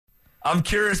I'm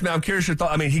curious, man. I'm curious your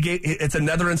thought. I mean, it's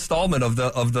another installment of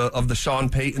the Sean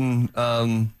Payton,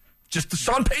 just the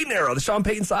Sean Payton era, the Sean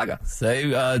Payton saga.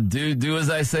 Say, do as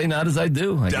I say, not as I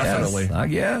do. Definitely. I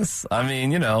guess. I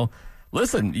mean,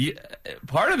 listen.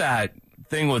 Part of that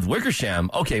thing with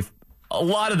Wickersham, okay, a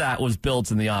lot of that was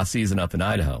built in the off season up in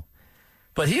Idaho,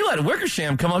 but he let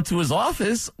Wickersham come up to his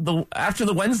office after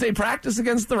the Wednesday practice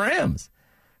against the Rams,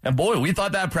 and boy, we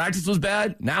thought that practice was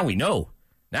bad. Now we know.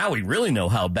 Now we really know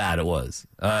how bad it was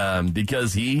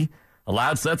because he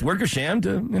allowed Seth Wickersham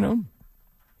to,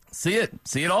 see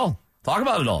it all, talk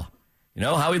about it all,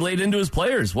 how he laid into his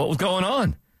players, what was going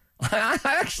on. I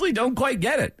actually don't quite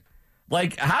get it.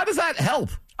 Like, how does that help?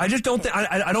 I just don't think.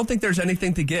 I don't think there's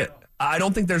anything to get. I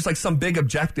don't think there's like some big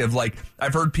objective. Like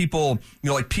I've heard people,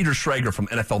 like Peter Schrager from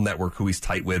NFL Network, who he's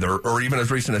tight with, or even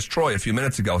as recent as Troy a few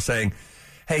minutes ago, saying,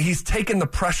 "Hey, he's taken the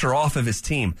pressure off of his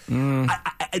team." And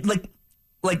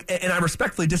I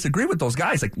respectfully disagree with those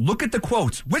guys. Like, look at the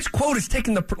quotes. Which quote is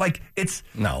taking it's...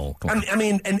 No. I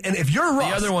mean, and if you're Russ...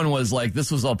 The other one was like,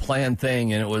 this was a planned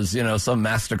thing, and it was, some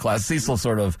masterclass. Cecil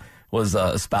sort of was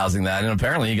espousing that, and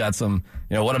apparently he got some,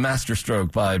 what a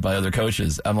masterstroke by other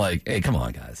coaches. I'm like, hey, come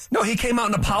on, guys. No, he came out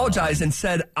and apologized and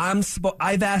said,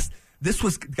 I've asked... This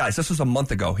was a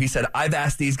month ago. He said, I've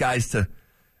asked these guys to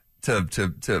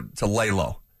lay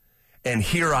low, and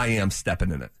here I am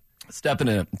stepping in it.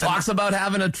 Talks about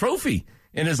having a trophy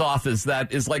in his office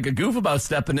that is like a goof about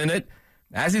stepping in it,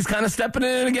 as he's kind of stepping in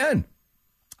it again.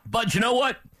 But you know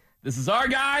what? This is our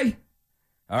guy.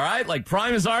 All right, like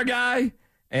Prime is our guy,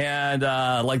 and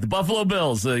like the Buffalo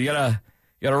Bills, you gotta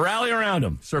rally around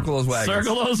him. Circle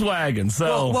those wagons.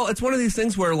 So well, it's one of these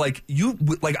things where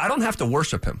I don't have to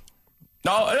worship him.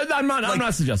 No, I'm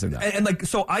not suggesting that. And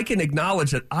so I can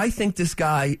acknowledge that I think this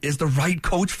guy is the right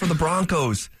coach for the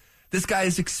Broncos. This guy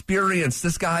is experienced.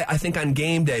 This guy, I think on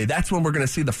game day, that's when we're going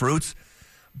to see the fruits.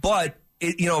 But,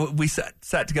 we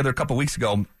sat together a couple weeks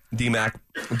ago, D-Mac,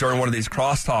 during one of these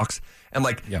crosstalks, and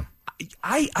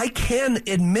I can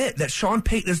admit that Sean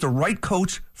Payton is the right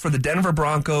coach for the Denver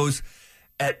Broncos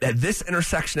at this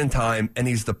intersection in time, and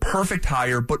he's the perfect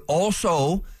hire, but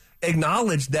also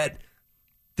acknowledge that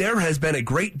there has been a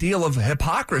great deal of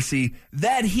hypocrisy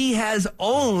that he has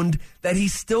owned that he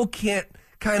still can't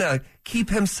kind of keep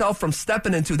himself from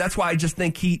stepping into. That's why I just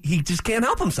think he just can't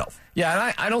help himself. Yeah,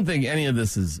 and I don't think any of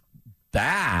this is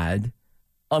bad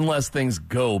unless things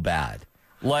go bad.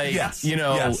 Like, yes.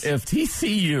 If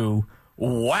TCU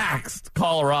waxed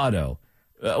Colorado,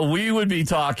 we would be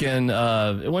talking,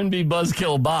 it wouldn't be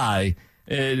buzzkill by,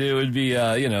 it would be,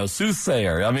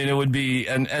 soothsayer. I mean, it would be,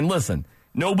 and listen,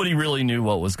 nobody really knew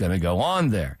what was going to go on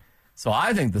there. So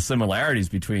I think the similarities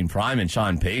between Prime and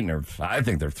Sean Payton I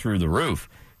think they're through the roof.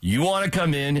 You want to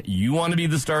come in, you want to be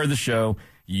the star of the show,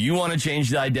 you want to change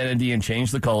the identity and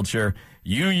change the culture.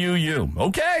 You.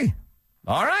 Okay.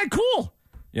 All right, cool.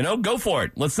 Go for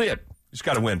it. Let's see it. Just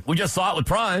got to win. We just saw it with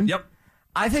Prime. Yep.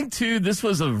 I think, too, this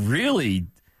was a really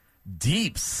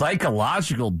deep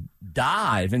psychological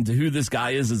dive into who this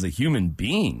guy is as a human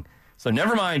being. So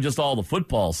never mind just all the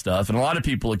football stuff. And a lot of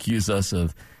people accuse us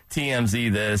of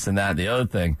TMZ this and that and the other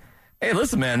thing. Hey,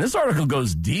 listen, man, this article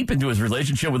goes deep into his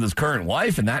relationship with his current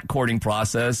wife and that courting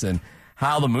process and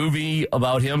how the movie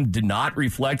about him did not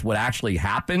reflect what actually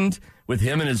happened with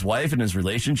him and his wife and his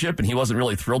relationship, and he wasn't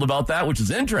really thrilled about that, which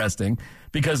is interesting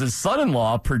because his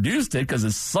son-in-law produced it because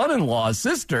his son-in-law's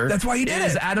sister That's why he did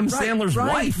is it. Adam Sandler's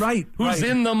wife, who's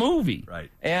in the movie.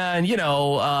 Right. And,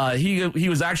 he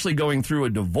was actually going through a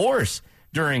divorce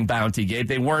during Bountygate.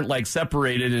 They weren't,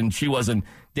 separated, and she wasn't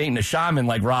dating a shaman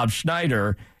like Rob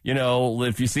Schneider.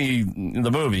 If you see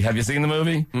the movie. Have you seen the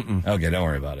movie? Mm-mm. Okay, don't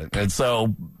worry about it. And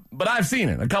so, but I've seen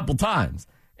it a couple times,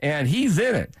 and he's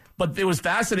in it. But it was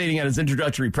fascinating at his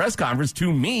introductory press conference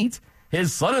to meet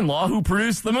his son-in-law who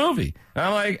produced the movie. And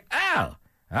I'm like, oh, all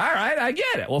right, I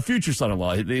get it. Well, future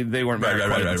son-in-law, they weren't married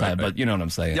at the time, but you know what I'm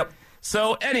saying. Yep.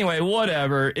 So anyway,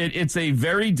 whatever. It's a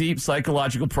very deep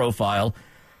psychological profile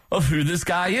of who this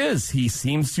guy is. He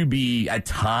seems to be, at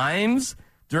times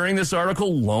during this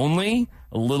article, lonely,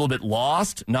 a little bit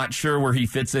lost, not sure where he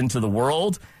fits into the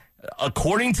world.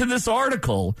 According to this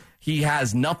article, he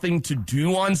has nothing to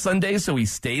do on Sunday, so he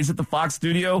stays at the Fox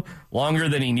studio longer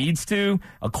than he needs to.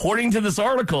 According to this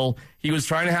article, he was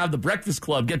trying to have the Breakfast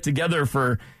Club get together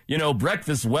for,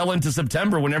 breakfast well into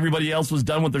September when everybody else was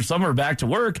done with their summer back to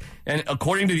work. And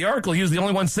according to the article, he was the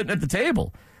only one sitting at the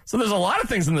table. So there's a lot of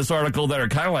things in this article that are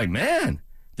kind of like, man,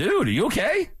 dude, are you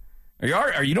okay?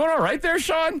 Are you doing all right there,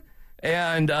 Sean?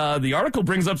 And the article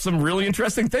brings up some really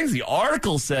interesting things. The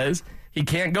article says he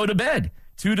can't go to bed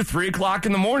 2 to 3 o'clock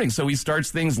in the morning, so he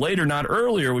starts things later, not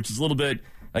earlier, which is a little bit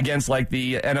against like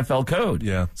the NFL code.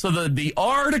 Yeah. So the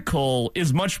article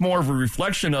is much more of a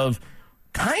reflection of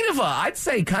kind of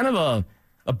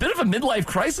a bit of a midlife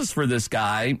crisis for this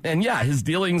guy. And yeah, his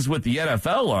dealings with the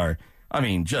NFL are,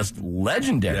 just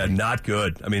legendary. Yeah, not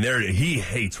good. He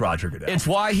hates Roger Goodell. It's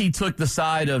why he took the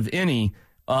side of Innie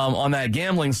on that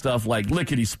gambling stuff, like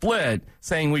lickety split,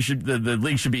 saying the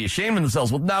league should be ashamed of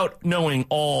themselves without knowing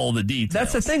all the details.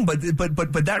 That's the thing, but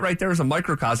that right there is a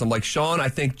microcosm. Like Sean, I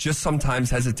think just sometimes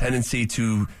has a tendency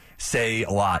to say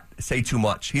a lot, say too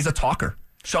much. He's a talker.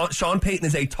 Sean Payton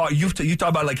is a talker. You talk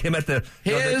about like him at the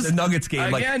Nuggets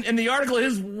game. Again, in the article,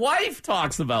 his wife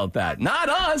talks about that. Not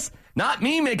us. Not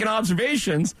me making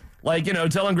observations. Like,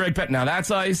 telling Greg Pett, now that's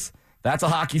ice. That's a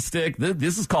hockey stick.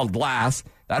 This is called glass.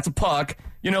 That's a puck.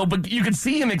 But you can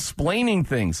see him explaining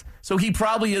things. So he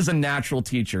probably is a natural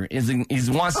teacher. He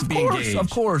wants to be engaged. Of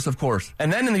course.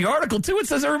 And then in the article, too, it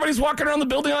says everybody's walking around the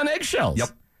building on eggshells. Yep.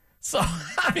 So,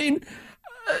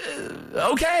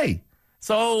 okay.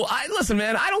 So, listen,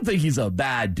 man, I don't think he's a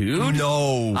bad dude.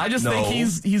 No. I just think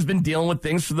he's been dealing with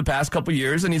things for the past couple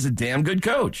years, and he's a damn good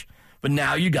coach. But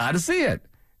now you got to see it.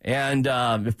 And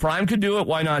if Prime could do it,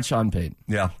 why not Sean Payton?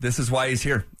 Yeah, this is why he's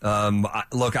here.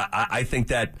 I think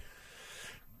that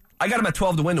I got him at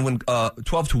 12 to win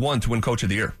 12-1 to win Coach of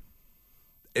the Year.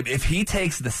 If he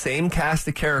takes the same cast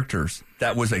of characters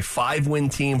that was a 5-win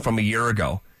team from a year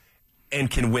ago and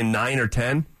can win 9 or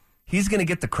 10, he's going to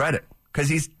get the credit because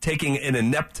he's taking an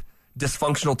inept,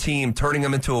 dysfunctional team, turning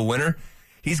them into a winner.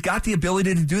 He's got the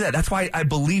ability to do that. That's why I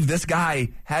believe this guy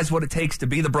has what it takes to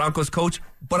be the Broncos coach,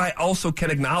 but I also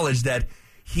can acknowledge that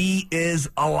he is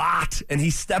a lot, and he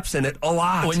steps in it a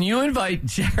lot. When you invite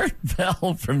Jared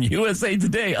Bell from USA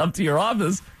Today up to your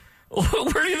office,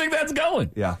 where do you think that's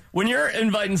going? Yeah. When you're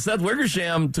inviting Seth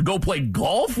Wickersham to go play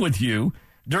golf with you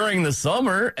during the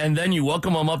summer, and then you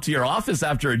welcome him up to your office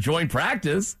after a joint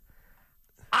practice,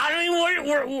 what do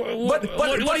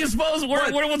you suppose?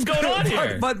 What's going on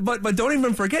here? But don't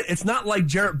even forget, it's not like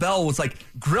Jarrett Bell was like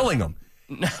grilling him.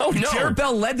 No. Jarrett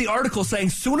Bell led the article saying,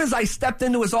 soon as I stepped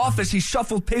into his office, he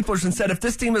shuffled papers and said, if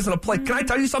this team isn't a play, can I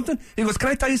tell you something? He goes, can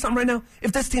I tell you something right now?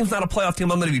 If this team's not a playoff team,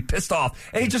 I'm going to be pissed off.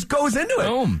 And he just goes into it.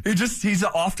 Boom. He's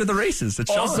off to the races. It's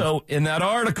also, in that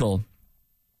article,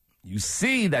 you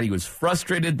see that he was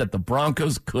frustrated that the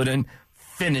Broncos couldn't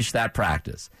finish that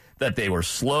practice, that they were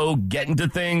slow getting to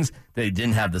things, they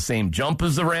didn't have the same jump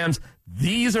as the Rams.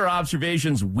 These are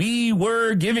observations we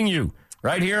were giving you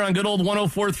right here on good old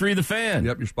 104.3 The Fan.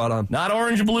 Yep, you're spot on. Not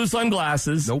orange and blue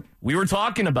sunglasses. Nope. We were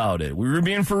talking about it. We were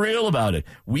being for real about it.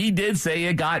 We did say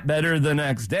it got better the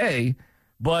next day,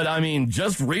 but,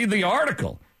 just read the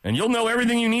article, and you'll know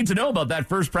everything you need to know about that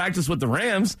first practice with the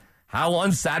Rams, how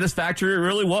unsatisfactory it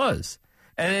really was.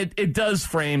 And it does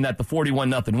frame that the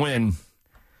 41-0 win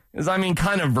is,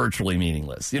 kind of virtually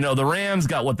meaningless. The Rams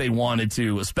got what they wanted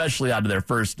to, especially out of their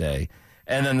first day,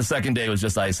 and then the second day was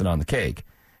just icing on the cake.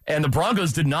 And the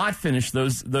Broncos did not finish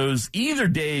those either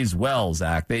days well,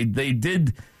 Zach. They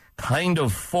did kind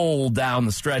of fold down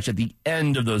the stretch at the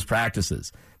end of those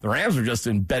practices. The Rams were just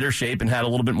in better shape and had a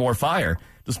little bit more fire,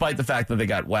 despite the fact that they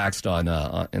got waxed on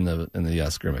in the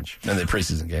scrimmage in the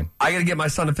preseason game. I got to get my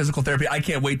son to physical therapy. I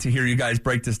can't wait to hear you guys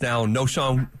break this down. No,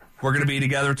 Sean, we're going to be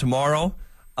together tomorrow.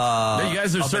 You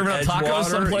guys are serving up tacos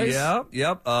someplace? Yeah,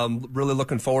 yep. Really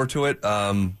looking forward to it.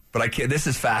 But I can't. This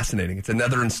is fascinating. It's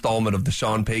another installment of the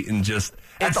Sean Payton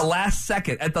at the last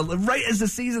second, right as the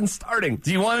season's starting.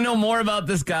 Do you want to know more about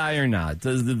this guy or not?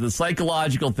 Does the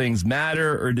psychological things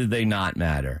matter or do they not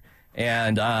matter?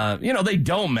 And, they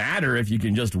don't matter if you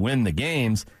can just win the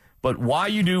games. But why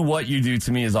you do what you do,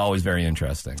 to me, is always very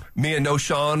interesting. Me and No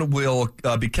Sean will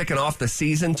be kicking off the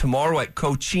season tomorrow at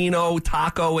Cochino,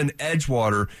 Taco, and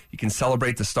Edgewater. You can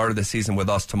celebrate the start of the season with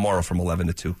us tomorrow from 11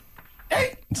 to 2.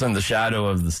 Hey. It's in the shadow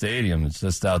of the stadium. It's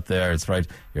just out there. It's right.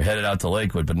 You're headed out to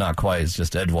Lakewood, but not quite. It's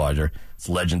just Edgewater. It's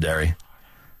legendary.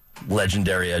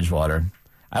 Legendary Edgewater.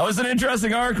 That was an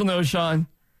interesting article, No Sean.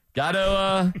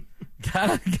 Gotta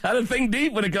think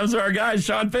deep when it comes to our guy,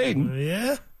 Sean Payton.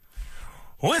 Yeah.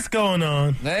 What's going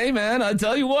on? Hey, man, I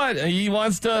tell you what, he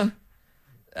wants to.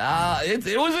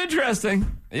 It was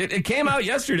interesting. It came out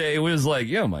yesterday. It was like,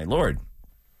 my Lord,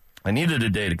 I needed a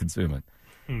day to consume it.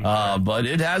 But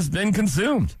it has been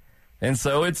consumed. And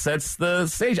so it sets the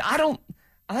stage. I don't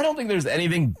think there's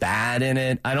anything bad in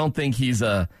it. I don't think he's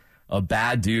a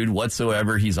bad dude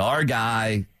whatsoever. He's our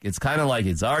guy. It's kind of like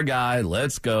it's our guy.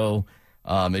 Let's go.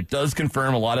 It does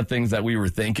confirm a lot of things that we were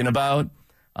thinking about.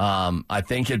 I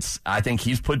think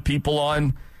he's put people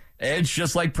on Edge,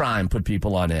 just like Prime, put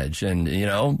people on edge. And,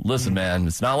 listen, man,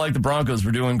 it's not like the Broncos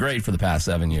were doing great for the past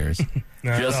 7 years.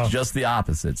 just the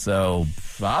opposite. So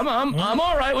I'm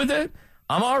all right with it.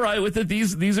 I'm all right with it.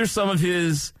 These are some of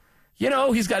his,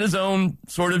 he's got his own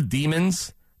sort of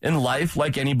demons in life,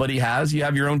 like anybody has. You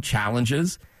have your own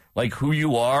challenges, like who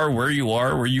you are, where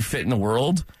you fit in the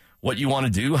world, what you want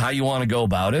to do, how you want to go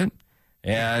about it.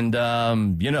 And,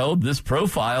 this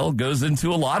profile goes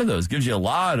into a lot of those, gives you a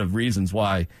lot of reasons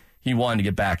why he wanted to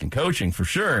get back in coaching, for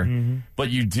sure. Mm-hmm. But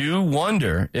you do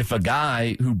wonder if a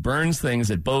guy who burns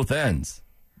things at both ends,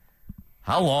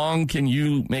 how long can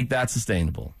you make that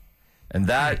sustainable? And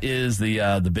that is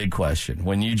the big question.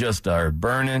 When you just are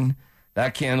burning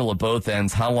that candle at both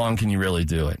ends, how long can you really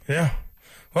do it? Yeah.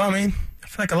 Well, I mean, I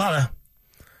feel like a lot of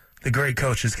the great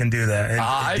coaches can do that. And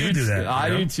I do that. I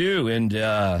do too. And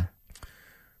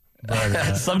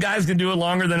some guys can do it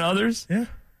longer than others. Yeah.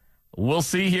 We'll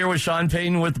see here with Sean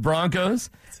Payton with the Broncos,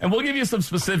 and we'll give you some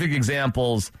specific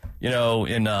examples,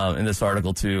 in this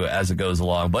article too as it goes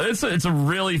along. But it's a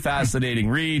really fascinating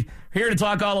read. Here to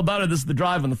talk all about it. This is The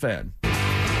Drive on the Fan.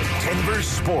 Denver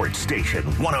Sports Station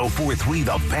 104.3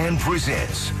 The Fan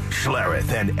presents Schlereth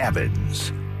and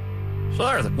Evans.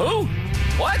 Schlereth, who?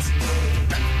 What?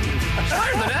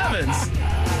 Schlereth and Evans.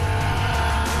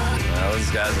 Well,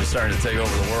 these guys are starting to take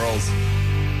over the world.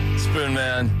 Spoon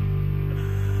Man.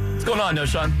 What's going on,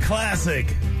 Sean?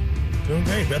 Classic. Doing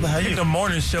great, brother. How I think you? the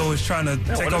morning show is trying to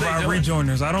take over our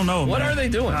rejoiners. I don't know. What man. Are they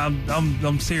doing?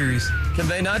 I'm serious. Can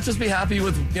they not just be happy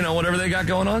with whatever they got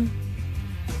going on?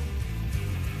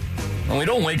 And we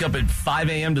don't wake up at 5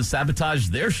 a.m. to sabotage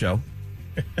their show.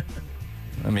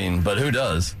 I mean, but who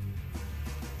does?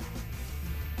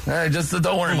 Just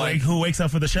don't worry, Mike. Who wakes up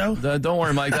for the show? Don't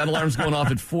worry, Mike. That alarm's going off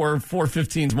at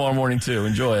 4:15 tomorrow morning too.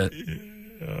 Enjoy it.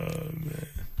 Oh man.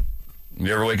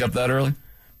 You ever wake up that early?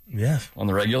 Yeah. On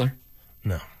the regular?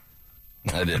 No.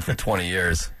 I did for 20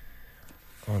 years.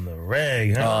 On the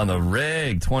reg, huh? On the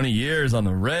reg. 20 years on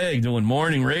the reg doing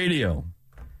morning radio.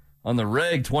 On the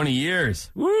reg, 20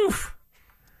 years. Woof.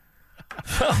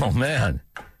 Oh, man.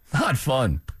 Not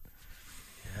fun.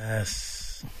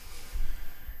 Yes.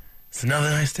 It's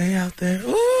another nice day out there.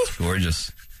 Ooh.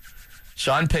 Gorgeous.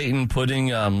 Sean Payton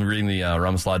reading the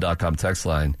Ramoslaw.com text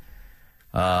line.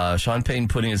 Sean Payton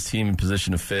putting his team in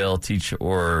position to fail, teach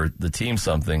or the team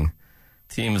something.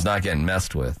 Team is not getting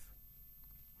messed with.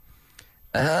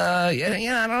 I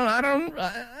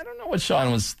don't know what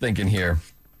Sean was thinking here.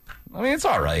 I mean, it's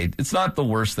all right. It's not the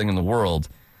worst thing in the world.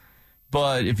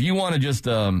 But if you want to just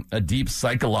a deep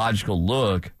psychological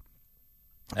look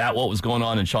at what was going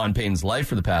on in Sean Payton's life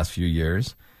for the past few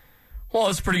years, well,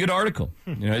 it's a pretty good article.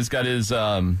 He's got his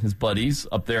buddies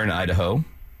up there in Idaho.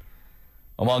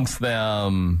 Amongst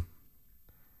them,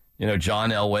 John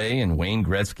Elway and Wayne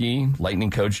Gretzky, Lightning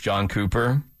coach John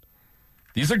Cooper.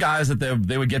 These are guys that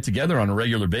they would get together on a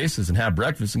regular basis and have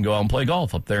breakfast and go out and play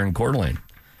golf up there in Coeur d'Alene.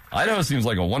 Idaho seems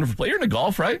like a wonderful place. You're into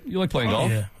golf, right? You like playing golf?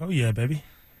 Yeah. Oh, yeah, baby.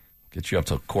 Get you up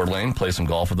to Coeur d'Alene, play some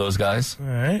golf with those guys. All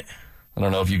right. I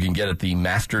don't know if you can get at the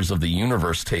Masters of the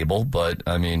Universe table, but,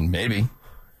 I mean, maybe.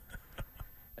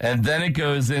 And then it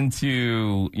goes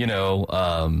into,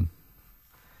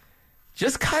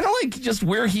 just kind of like just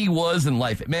where he was in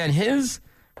life. Man, his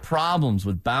problems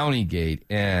with Bountygate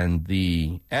and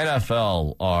the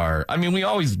NFL are, I mean, we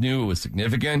always knew it was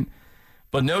significant,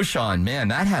 but no, Sean, man,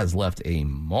 that has left a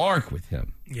mark with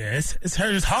him. Yeah, it's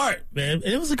hurt his heart, man.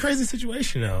 It was a crazy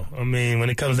situation, though. I mean, when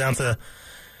it comes down to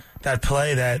that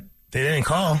play that they didn't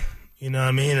call, you know what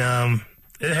I mean?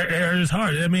 It hurt his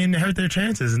heart. I mean, it hurt their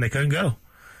chances, and they couldn't go.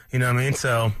 You know what I mean?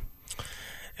 So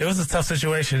it was a tough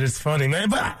situation. It's funny, man.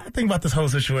 But I think about this whole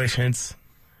situation. It's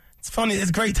funny.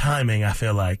 It's great timing, I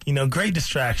feel like. Great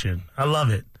distraction. I love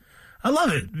it.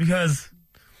 Because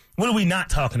what are we not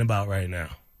talking about right now?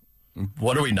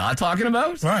 What are we not talking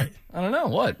about? Right. I don't know.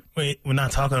 What? We're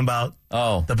not talking about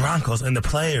the Broncos and the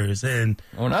players and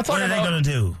we're not talking what are they going to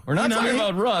do? We're not talking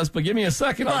about Russ, but give me a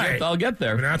second. Right. I'll get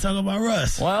there. We're not talking about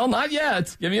Russ. Well, not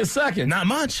yet. Give me a second. Not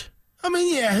much. I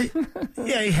mean, yeah.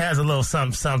 Yeah, he has a little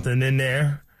something in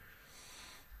there.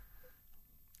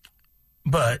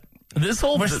 But we're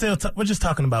just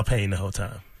talking about Payton the whole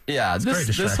time. Yeah,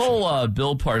 this whole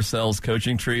Bill Parcells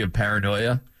coaching tree of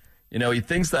paranoia. He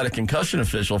thinks that a concussion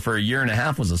official for a year and a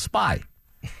half was a spy.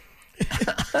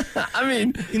 I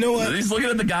mean, you know what? He's looking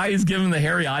at the guy who's given him the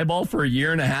hairy eyeball for a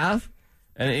year and a half,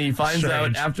 and he finds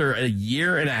out after a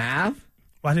year and a half.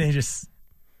 Why didn't he just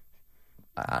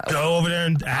go over there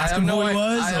and ask him who he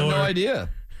was? I have no idea.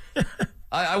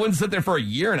 I wouldn't sit there for a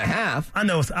year and a half. I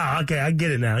know. Okay, I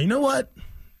get it now. You know what?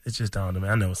 It's just dawned on me.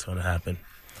 I know what's going to happen.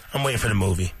 I'm waiting for the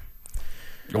movie.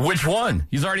 Which one?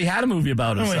 He's already had a movie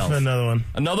about I'm waiting himself. for another one.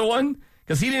 Another one?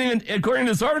 Because he didn't even, according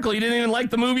to this article, he didn't even like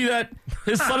the movie that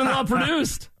his son-in-law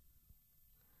produced.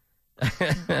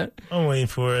 I'm waiting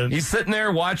for it. He's sitting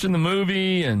there watching the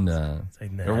movie, and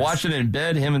they're watching it in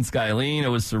bed, him and Skylene. It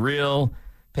was surreal.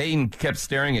 Peyton kept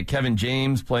staring at Kevin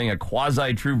James playing a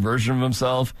quasi-true version of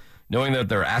himself, knowing that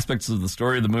there are aspects of the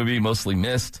story of the movie mostly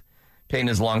missed. Peyton,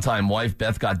 his longtime wife,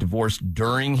 Beth, got divorced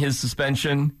during his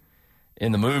suspension.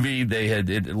 In the movie,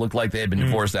 it looked like they had been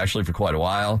divorced actually for quite a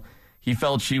while. He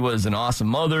felt she was an awesome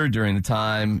mother during the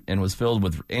time and was filled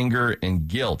with anger and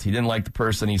guilt. He didn't like the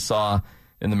person he saw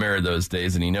in the mirror those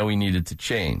days, and he knew he needed to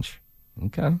change.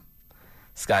 Okay.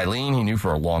 Skylene, he knew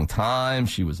for a long time.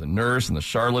 She was a nurse in the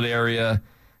Charlotte area.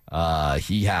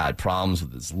 He had problems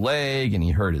with his leg, and he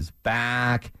hurt his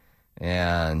back,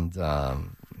 and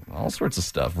all sorts of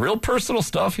stuff. Real personal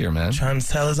stuff here, man. Trying to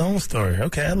tell his own story.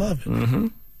 Okay, I love it. Mm-hmm.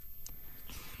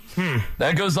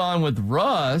 That goes on with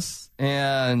Russ,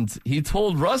 and he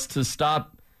told Russ to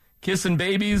stop kissing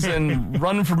babies and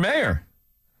running for mayor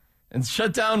and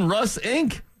shut down Russ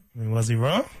Inc. Was he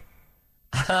wrong?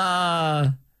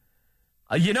 We're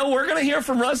going to hear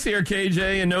from Russ here,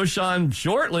 KJ, and Noshawn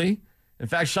shortly. In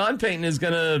fact, Sean Payton is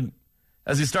going to,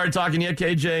 has he started talking yet,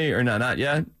 KJ? Or no, not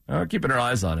yet? We're keeping our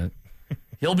eyes on it.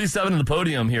 He'll be stepping to the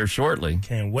podium here shortly.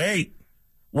 Can't wait.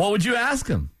 What would you ask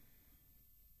him?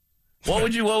 What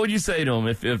would you say to him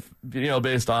if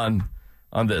based on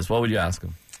this? What would you ask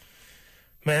him?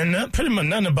 Man, pretty much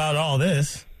nothing about all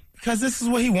this, because this is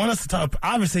what he wants us to talk.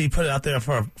 Obviously, he put it out there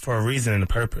for a reason and a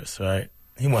purpose, right?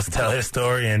 He wants to tell his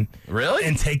story and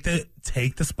take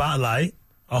the spotlight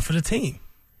off of the team.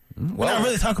 We're not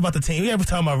really talking about the team. We ever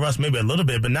talking about Russ maybe a little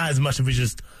bit, but not as much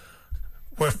as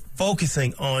we're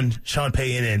focusing on Sean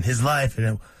Payton and his life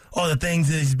and all the things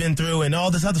that he's been through and all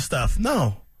this other stuff.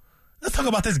 No. Let's talk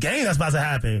about this game that's about to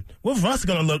happen. What's Russ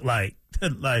going to look like?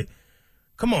 Like,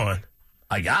 come on.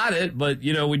 I got it, but,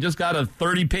 we just got a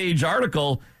 30-page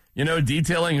article,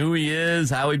 detailing who he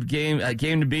is, how he came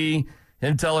to be,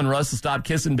 him telling Russ to stop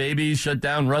kissing babies, shut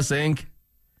down Russ Inc.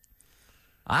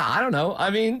 I don't know. I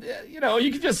mean,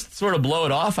 you could just sort of blow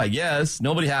it off, I guess.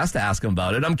 Nobody has to ask him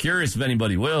about it. I'm curious if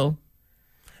anybody will.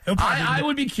 I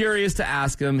would be curious to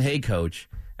ask him, hey, Coach,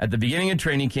 at the beginning of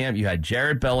training camp, you had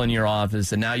Jarrett Bell in your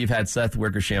office, and now you've had Seth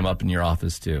Wickersham up in your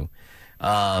office, too.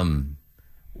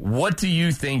 What do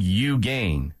you think you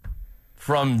gain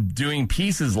from doing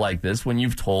pieces like this when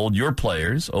you've told your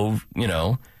players, to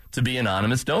be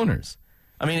anonymous donors?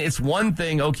 I mean, it's one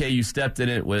thing, okay, you stepped in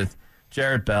it with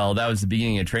Jarrett Bell. That was the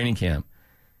beginning of training camp.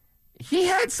 He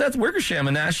had Seth Wickersham,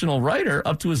 a national writer,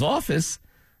 up to his office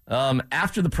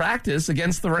after the practice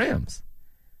against the Rams.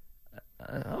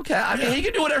 Okay, I mean, he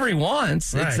can do whatever he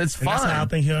wants. Right. It's fine. That's how I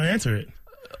think he'll answer it.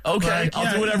 Okay,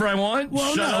 I'll do whatever I want.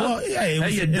 Well, Shut up. Well, yeah, hey,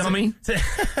 you dummy.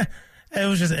 It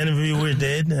was just an interview we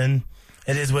did, and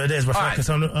it is what it is. We're focused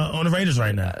on the Raiders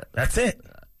right now. That's it.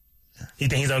 You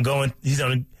think he's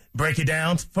gonna break it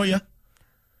down for you?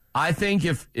 I think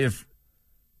here's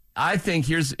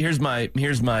my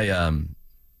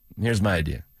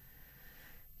idea.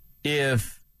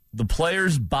 If the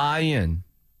players buy in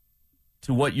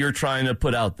to what you're trying to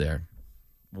put out there,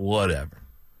 whatever.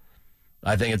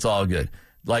 I think it's all good.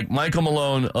 Like Michael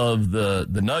Malone of the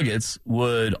Nuggets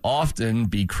would often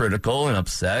be critical and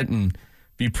upset and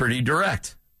be pretty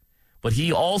direct. But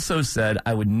he also said,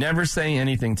 I would never say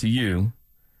anything to you,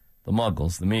 the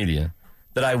Muggles, the media,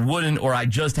 that I wouldn't or I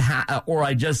just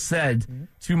said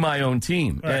to my own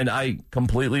team. Right. And I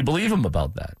completely believe him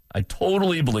about that. I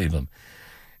totally believe him.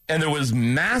 And there was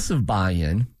massive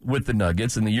buy-in with the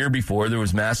Nuggets. And the year before, there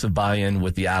was massive buy-in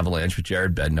with the Avalanche with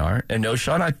Jared Bednar. And no,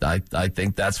 Sean, I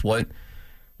think that's what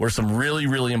were some really,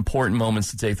 really important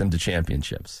moments to take them to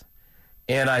championships.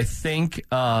 And I think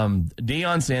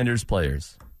Deion Sanders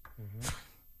players,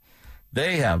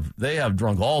 they have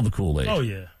drunk all the Kool-Aid. Oh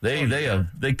yeah,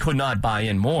 they could not buy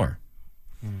in more.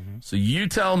 Mm-hmm. So you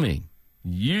tell me,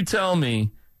 do you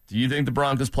think the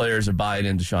Broncos players are buying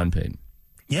into Sean Payton?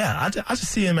 Yeah, I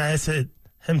just see him as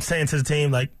him saying to the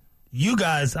team, like, you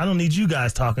guys, I don't need you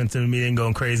guys talking to me and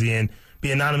going crazy and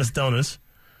be anonymous donors.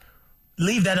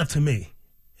 Leave that up to me.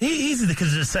 He easily could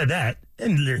have just said that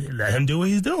and let him do what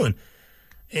he's doing.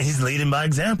 And he's leading by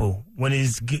example when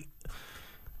it's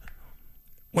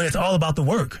all about the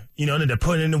work, that they're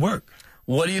putting in the work.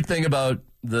 What do you think about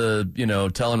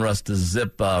the, telling Russ to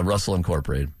zip Russell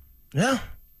Incorporated? Yeah.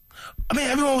 I mean,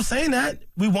 everyone was saying that.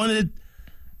 We wanted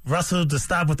Russell to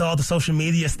stop with all the social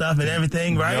media stuff and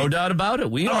everything, right? No doubt about it.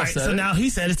 We all said it. So now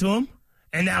he said it to him.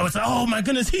 And now it's, oh my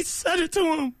goodness, he said it to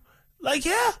him. Like,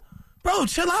 yeah, bro,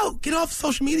 chill out. Get off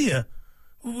social media.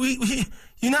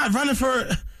 You're not running for,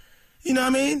 you know what I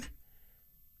mean?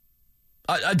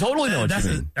 I totally know what you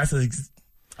mean.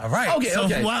 All right. Okay, so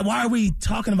okay. Why are we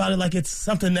talking about it like it's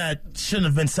something that shouldn't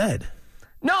have been said?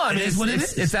 No, I mean,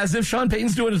 it's as if Sean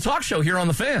Payton's doing a talk show here on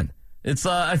The Fan. It's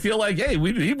I feel like, hey,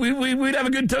 we'd have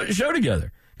a good show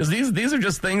together. Because these are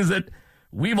just things that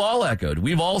we've all echoed,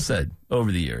 we've all said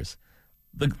over the years.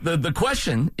 The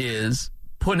question is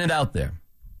putting it out there.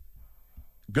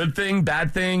 Good thing,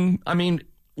 bad thing. I mean,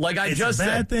 like I just said.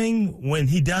 It's a bad thing when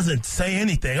he doesn't say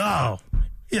anything. Oh,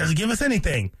 he doesn't give us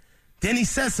anything. Then he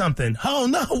says something. Oh,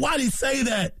 no, why did he say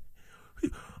that?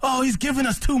 Oh, he's giving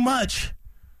us too much.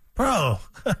 Bro,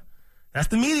 that's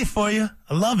the media for you.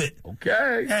 I love it.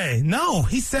 Okay. Hey, no,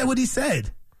 he said what he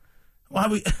said. Why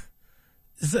we?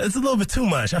 It's a little bit too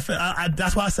much. That's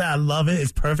why I say I love it.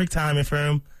 It's perfect timing for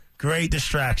him. Great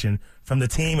distraction from the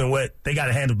team and what they got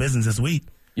to handle business this week.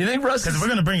 You think Russ? Because we're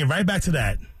going to bring it right back to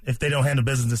that if they don't handle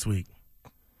business this week.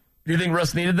 Do you think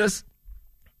Russ needed this?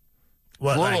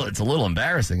 What? It's a little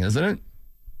embarrassing, isn't it?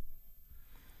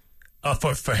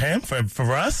 For him? For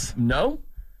Russ? No.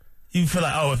 You feel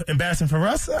like, embarrassing for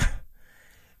Russ?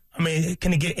 I mean,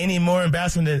 can it get any more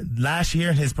embarrassing than last year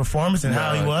and his performance and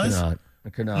how he was?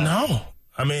 It cannot. No.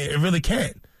 I mean, it really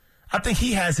can't. I think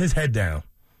he has his head down.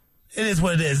 It is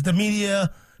what it is. The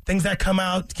media, things that come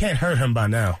out, can't hurt him by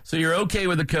now. So you're okay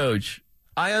with the coach.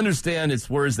 I understand it's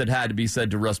words that had to be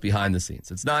said to Russ behind the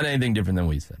scenes. It's not anything different than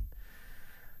we said.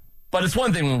 But it's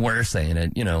one thing when we're saying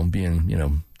it,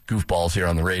 being, goofballs here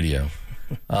on the radio.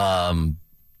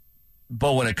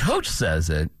 But when a coach says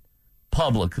it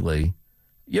publicly,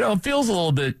 it feels a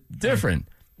little bit different.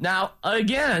 Now,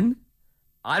 again,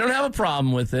 I don't have a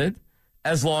problem with it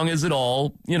as long as it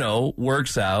all,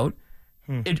 works out.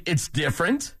 It's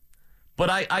different, but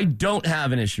I don't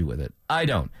have an issue with it. I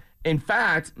don't. In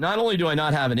fact, not only do I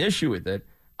not have an issue with it,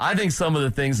 I think some of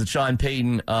the things that Sean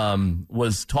Payton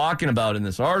was talking about in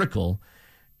this article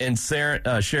and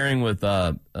sharing with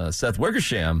Seth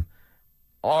Wickersham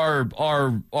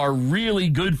are really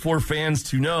good for fans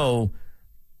to know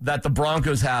that the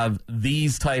Broncos have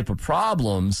these type of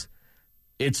problems.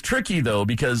 It's tricky though,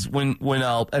 because when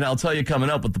I'll tell you coming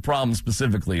up what the problems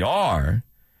specifically are,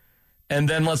 and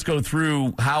then let's go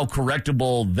through how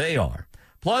correctable they are.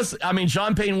 Plus, I mean,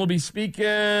 Sean Payton will be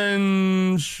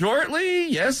speaking shortly.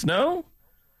 Yes, no?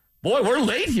 Boy, we're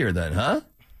late here then, huh?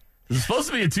 It's supposed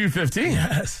to be at 2:15.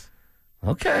 Yes.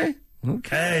 Okay.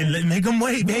 Hey, make him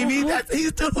wait, baby.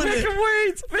 He's doing it. Make him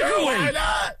wait. Why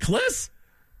not? Kliss?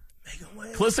 Make him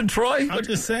wait. Kliss and Troy? I'm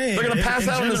just saying. They're going to pass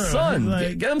out in the sun.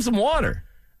 Like, Get them some water.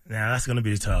 Nah, that's going to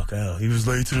be the talk. Oh, he was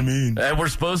late to the meeting. And we're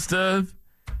supposed to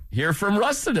hear from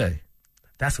Russ today.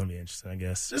 That's going to be interesting, I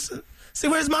guess. Just see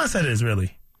where his mindset is,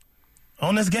 really.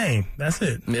 On this game. That's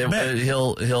it.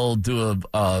 He'll do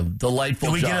a delightful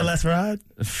job. Did we get a Let's Ride?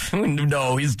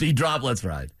 No, he dropped Let's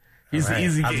Ride. I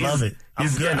love it. I'm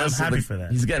happy for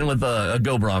that. He's getting with a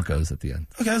Go Broncos at the end.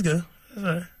 Okay, that's good. That's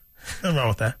all right. Nothing wrong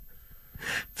with that.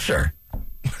 Sure.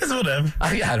 It's whatever.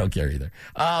 I don't care either.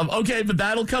 Okay, but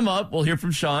that'll come up. We'll hear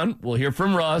from Sean. We'll hear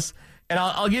from Russ. And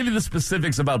I'll give you the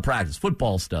specifics about practice,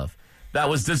 football stuff. That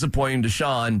was disappointing to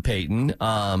Sean Payton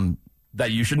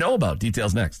that you should know about.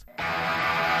 Details next.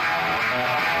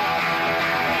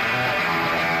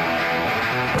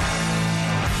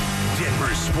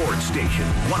 Denver Sports Station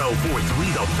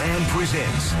 104.3 The Fan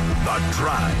presents The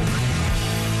Drive.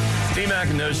 T-Mac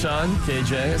and No Sean,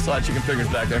 KJ. I saw chicken fingers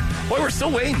back there. Boy, we're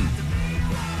still waiting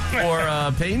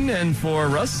for Peyton and for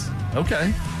Russ.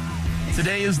 Okay.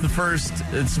 Today is the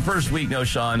first week, No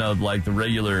Sean, of like the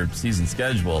regular season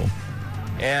schedule.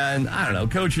 And I don't know,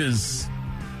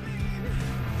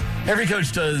 every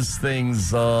coach does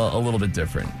things a little bit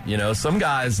different. Some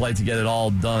guys like to get it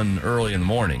all done early in the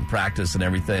morning, practice and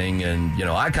everything. And,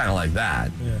 I kind of like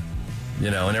that.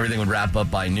 Yeah. And everything would wrap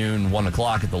up by noon, 1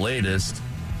 o'clock at the latest.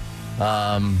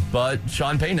 But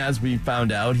Sean Payton, as we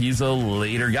found out, he's a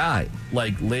later guy,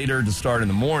 like later to start in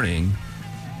the morning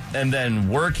and then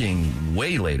working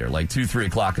way later, like 2, 3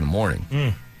 o'clock in the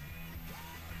morning.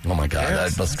 Oh my God,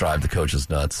 that must drive the coaches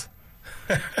nuts.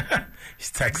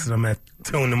 He's texting them at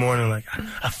 2 in the morning like,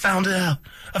 I found it out.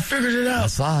 I figured it out. I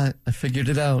saw it. I figured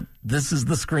it out. This is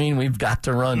the screen we've got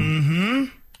to run. Mm-hmm.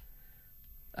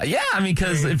 Yeah, I mean,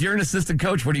 because if you're an assistant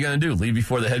coach, what are you going to do? Leave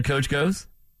before the head coach goes?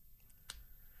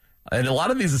 And a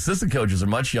lot of these assistant coaches are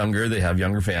much younger. They have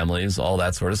younger families, all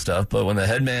that sort of stuff. But when the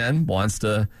head man wants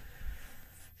to,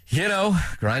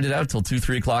 grind it out till 2,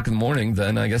 3 o'clock in the morning,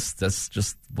 then I guess that's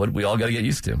just what we all got to get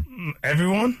used to.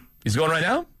 Everyone? He's going right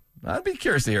now? I'd be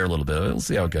curious to hear a little bit. We'll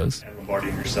see how it goes. And Lombardi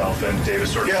and yourself and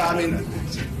Davis sort of. Yeah, I mean,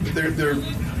 they're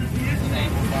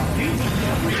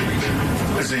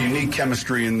there's a unique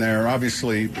chemistry in there.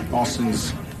 Obviously,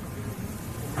 Austin's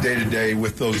day-to-day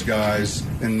with those guys,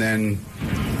 and then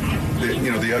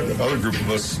the other group of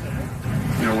us,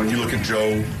 when you look at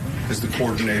Joe as the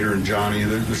coordinator and Johnny,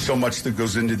 there's so much that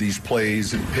goes into these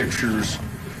plays and pictures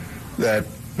that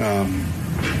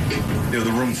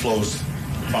the room flows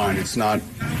fine. It's not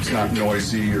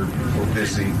noisy or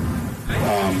busy.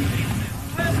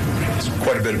 It's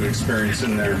quite a bit of experience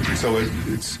in there, so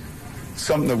it's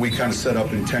something that we kind of set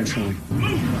up intentionally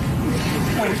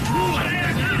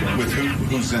with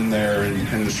who's in there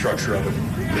and the structure of it.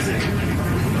 Is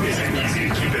it easy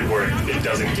to keep it where it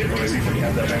doesn't get noisy when you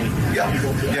have that many?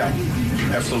 Yeah,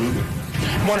 absolutely.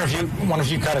 I wonder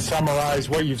if you kind of summarize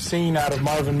what you've seen out of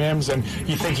Marvin Mims, and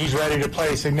you think he's ready to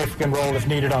play a significant role if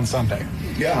needed on Sunday.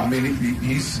 Yeah, I mean,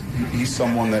 he's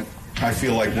someone that I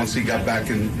feel like once he got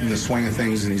back in the swing of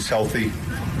things and he's healthy,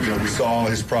 we saw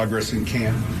his progress in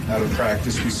camp, out of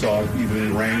practice. We saw it even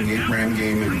in Ram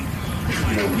game, and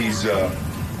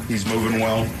he's moving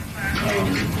well.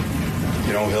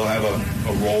 He'll have a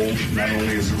role not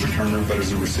only as a returner but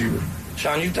as a receiver.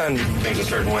 Sean, you've done things a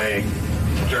certain way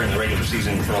during the regular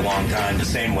season for a long time, the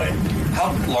same way.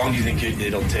 How long do you think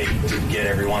it'll take to get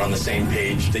everyone on the same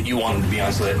page that you want them to be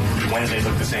on, so that Wednesdays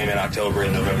look the same in October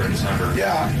and November and December?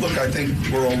 Yeah, look, I think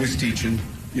we're always teaching.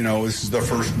 This is the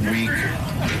first week.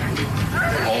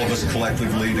 All of us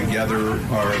collectively together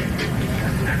are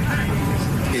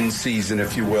in season,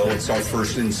 if you will. It's our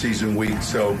first in-season week,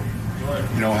 so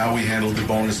how we handled the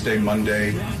bonus day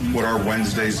Monday, what our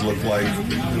Wednesdays look like,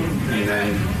 and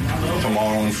then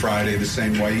tomorrow and Friday the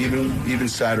same way, even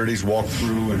Saturdays walk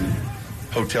through and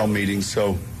hotel meetings.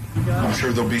 So I'm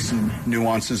sure there'll be some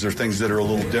nuances or things that are a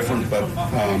little different, but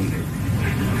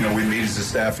we meet as a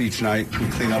staff each night. We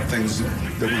clean up things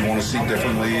that we want to see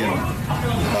differently, and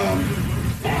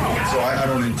so I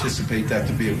don't anticipate that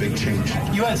to be a big change.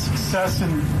 You had success in,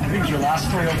 I think, your last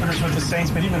 3 openers with the Saints,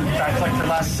 but even back like your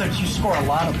last 6, you score a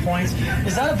lot of points.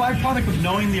 Is that a byproduct of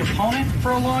knowing the opponent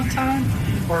for a long time?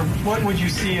 Or what would you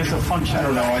see as a function? I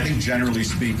don't know. I think generally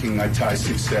speaking, I tie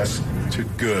success to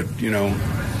good,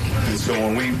 And so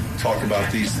when we talk about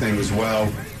these things,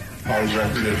 well, our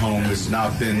record at home has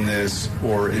not been this,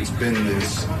 or it's been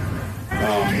this. We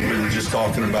were just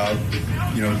talking about,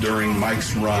 during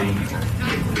Mike's run,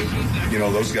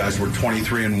 those guys were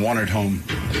 23-1 at home,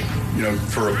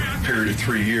 for a period of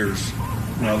 3 years.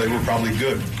 They were probably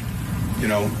good,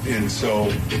 and so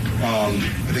I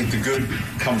think the good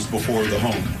comes before the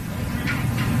home.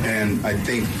 And I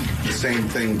think the same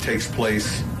thing takes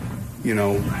place.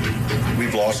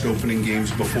 We've lost opening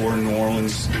games before in New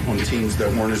Orleans on teams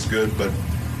that weren't as good, but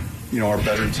our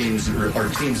better teams are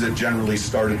teams that generally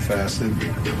started fast. And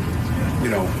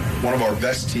one of our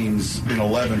best teams in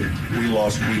 11, we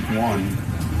lost week 1. I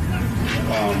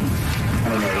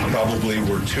don't know, probably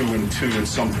we're 2-2 at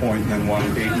some point and then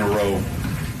won 8 in a row.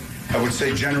 I would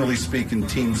say, generally speaking,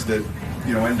 teams that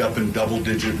end up in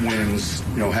double-digit wins,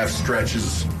 have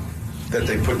stretches that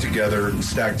they put together and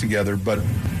stack together. But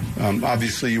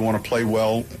obviously, you want to play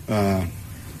well.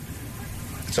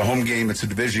 It's a home game. It's a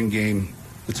division game.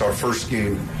 It's our first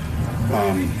game.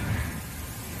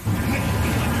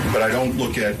 But I don't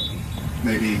look at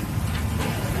maybe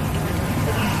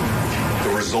the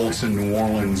results in New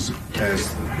Orleans as,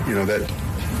 that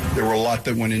there were a lot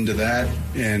that went into that,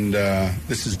 and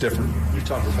this is different. You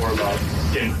talked before about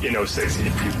in 06,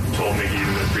 you told me even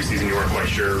in the preseason you weren't quite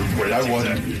sure where that team was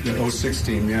at. I was 06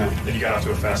 team, yeah. And you got off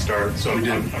to a fast start. So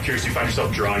I'm curious, do you find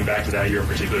yourself drawing back to that year in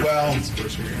particular? Well,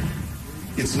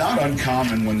 it's not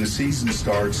uncommon when the season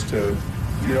starts to,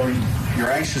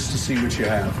 you're anxious to see what you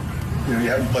have. You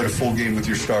haven't played a full game with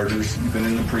your starters. You've been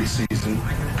in the preseason.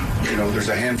 There's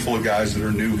a handful of guys that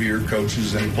are new here,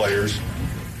 coaches and players.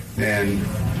 And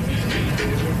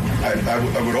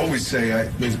I would always say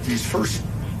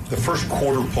the first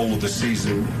quarter pole of the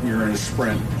season, you're in a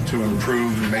sprint to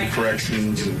improve and make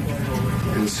corrections.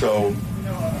 And so,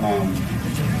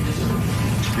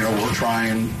 we're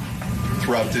trying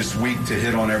throughout this week to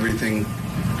hit on everything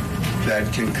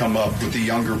that can come up with the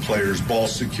younger players, ball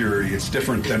security. It's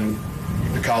different than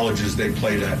the colleges they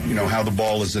played at. How the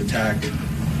ball is attacked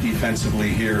defensively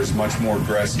here is much more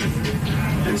aggressive.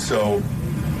 And so,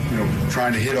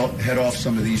 trying to head off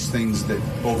some of these things that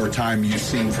over time you've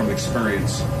seen from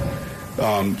experience,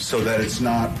 so that it's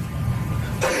not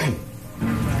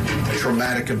a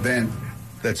traumatic event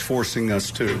that's forcing us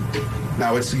to.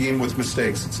 Now, it's a game with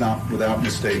mistakes. It's not without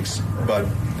mistakes, but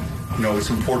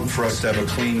it's important for us to have a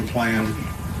clean plan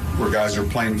where guys are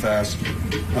playing fast,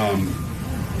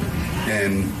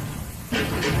 and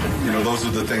those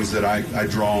are the things that I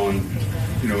draw on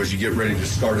as you get ready to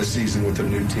start a season with a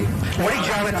new team. What did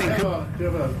Jonathan Do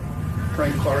you have a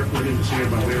Frank Clark? We didn't see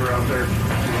him when we were out there. Did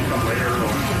he come later? Or?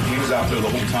 He was out there the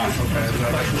whole time.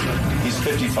 Okay. He's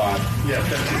 55. Yeah,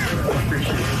 I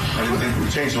appreciate it. I didn't think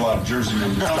we changed a lot of jersey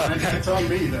numbers. No, it's on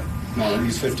me then. No,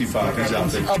 he's 55. He's out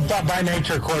there. By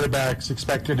nature, quarterback's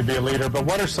expected to be a leader, but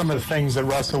what are some of the things that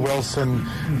Russell Wilson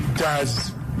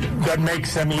does that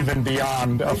makes him even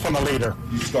beyond from a leader?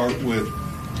 You start with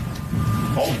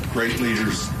all great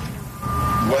leaders,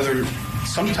 whether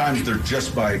sometimes they're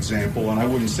just by example, and I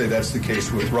wouldn't say that's the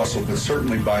case with Russell, but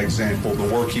certainly by example,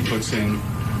 the work he puts in,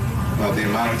 the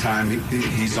amount of time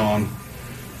he's on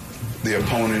the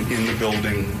opponent in the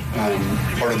building.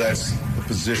 Part of that's the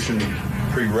position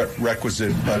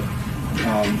prerequisite, but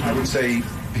I would say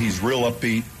he's real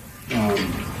upbeat.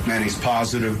 Man, he's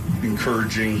positive,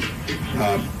 encouraging.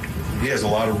 He has a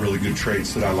lot of really good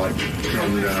traits that I like.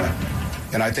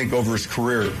 And I think over his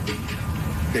career,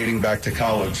 dating back to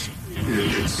college,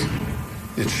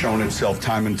 it's shown itself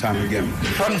time and time again.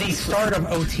 From the start of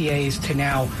OTAs to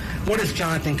now, what has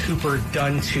Jonathan Cooper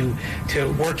done to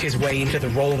work his way into the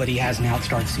role that he has now to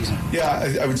start the season?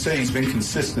 Yeah, I would say he's been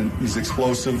consistent. He's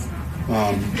explosive.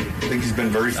 I think he's been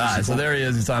very physical. So there he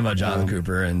is. He's talking about Jonathan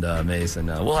Cooper and Mason.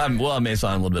 We'll have Mason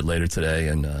on a little bit later today,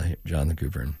 and Jonathan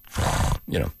Cooper. And,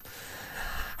 yeah.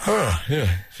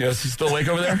 He's still awake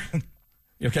over there?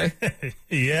 You okay?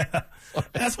 Yeah.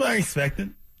 That's what I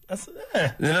expected.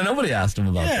 Nobody asked him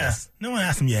about this. No one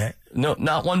asked him yet. No,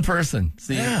 not one person.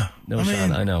 See? Yeah.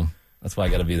 Sean, I know. That's why I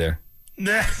got to be there.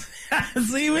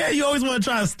 See, man, you always want to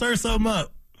try to stir something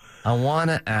up. I want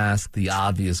to ask the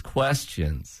obvious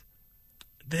questions.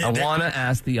 I want to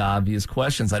ask the obvious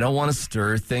questions. I don't want to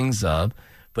stir things up,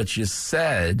 but you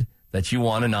said that you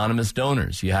want anonymous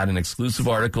donors. You had an exclusive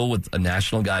article with a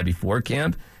national guy before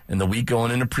camp and the week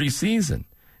going into preseason.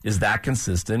 Is that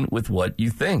consistent with what you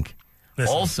think?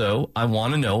 Listen. Also, I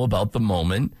want to know about the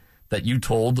moment that you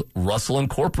told Russell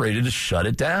Incorporated to shut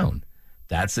it down.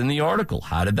 That's in the article.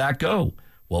 How did that go?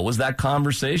 What was that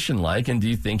conversation like? And do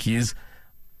you think he's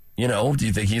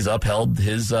upheld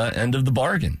his end of the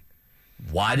bargain?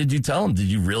 Why did you tell him? Did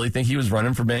you really think he was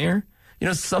running for mayor?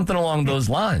 Something along those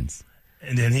lines.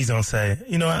 And then he's going to say,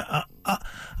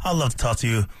 I'd love to talk to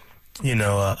you,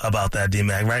 about that,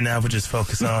 D-Mac. Right now, we're just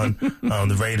focused on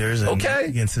the Raiders and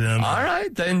get to them. All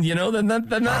right. Then, then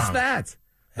that's that.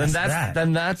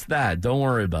 Then that's that. Don't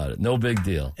worry about it. No big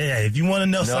deal. Yeah, if you want to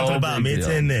know something about me, it's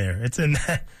in there. It's in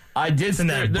that.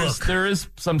 There is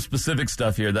some specific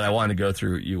stuff here that I want to go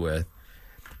through you with.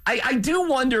 I do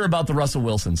wonder about the Russell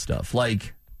Wilson stuff.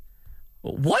 Like,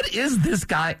 what is this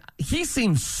guy? He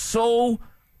seems so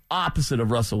opposite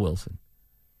of Russell Wilson.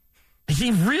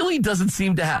 He really doesn't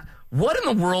seem to have. What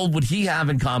in the world would he have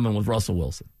in common with Russell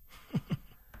Wilson?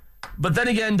 But then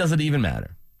again, does it even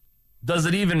matter? Does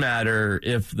it even matter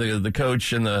if the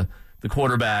coach and the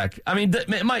quarterback? I mean,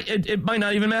 it might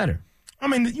not even matter. I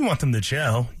mean, you want them to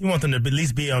gel. You want them to at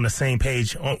least be on the same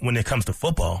page when it comes to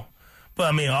football. But,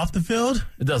 I mean, off the field?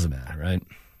 It doesn't matter, right?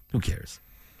 Who cares?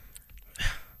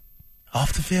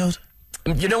 Off the field?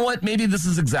 You know what? Maybe this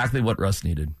is exactly what Russ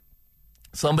needed.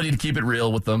 Somebody to keep it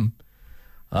real with them.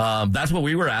 That's what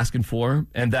we were asking for,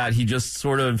 and that he just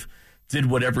sort of did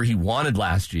whatever he wanted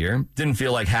last year. Didn't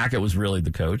feel like Hackett was really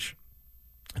the coach.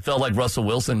 It felt like Russell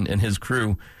Wilson and his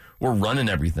crew were running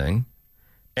everything.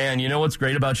 And you know what's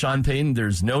great about Sean Payton?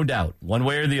 There's no doubt, one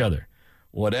way or the other,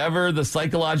 whatever the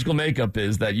psychological makeup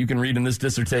is that you can read in this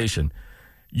dissertation,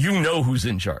 you know who's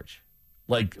in charge.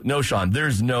 Like, no, Sean,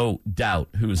 there's no doubt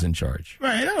who's in charge.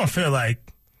 Right. I don't feel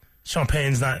like Sean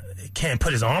Payton's can't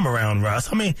put his arm around Russ.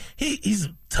 I mean, he's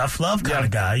a tough love kind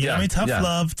of guy. You know what I mean? Tough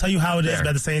love, tell you how it is, but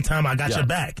at the same time, I got your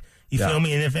back. You feel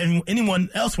me? And if anyone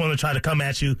else want to try to come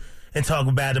at you and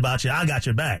talk bad about you, I got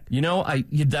your back.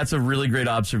 That's a really great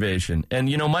observation. And,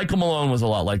 Michael Malone was a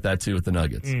lot like that, too, with the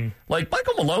Nuggets. Like,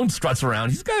 Michael Malone struts around.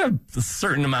 He's got a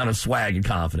certain amount of swag and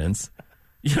confidence.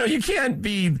 You can't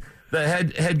be the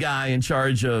head guy in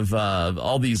charge of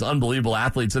all these unbelievable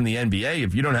athletes in the NBA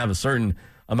if you don't have a certain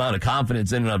amount of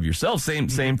confidence in and of yourself.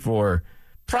 Same for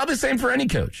any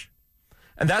coach.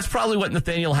 And that's probably what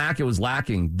Nathaniel Hackett was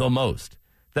lacking the most.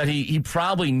 That he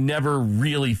probably never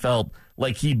really felt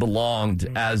like he belonged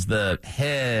as the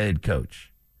head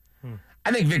coach.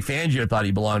 I think Vic Fangio thought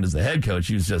he belonged as the head coach.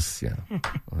 He was just,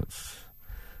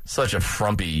 such a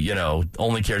frumpy,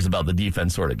 only cares about the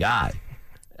defense sort of guy.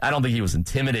 I don't think he was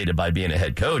intimidated by being a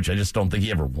head coach. I just don't think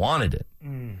he ever wanted it.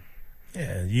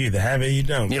 Yeah, you either have it or you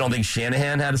don't. You don't think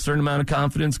Shanahan had a certain amount of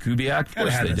confidence? Kubiak? Of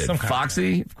course they did.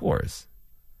 Foxy? Of course.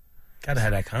 Gotta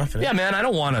have that confidence. Yeah, man, I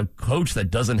don't want a coach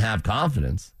that doesn't have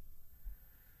confidence.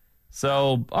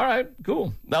 So, all right,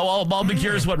 cool. Now, I'll be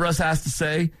curious what Russ has to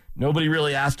say. Nobody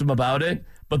really asked him about it,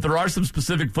 but there are some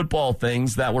specific football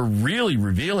things that were really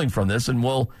revealing from this, and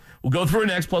we'll go through it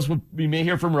next, plus we may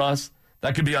hear from Russ.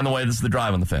 That could be on the way. This is The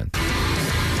Drive on the Fan.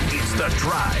 It's The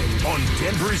Drive on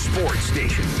Denver Sports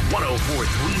Station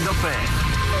 104.3 The Fan.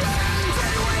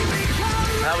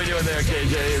 How we doing there,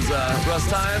 KJ? Is Russ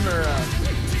time or?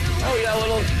 Oh, we got a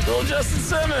little Justin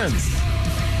Simmons.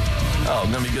 Oh,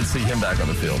 gonna be good to see him back on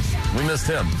the field. We missed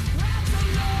him.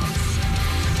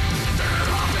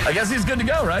 I guess he's good to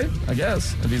go, right? I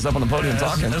guess if he's up on the podium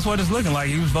talking. That's what it's looking like.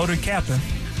 He was voted captain.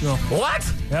 So. What?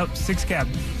 Yep, 6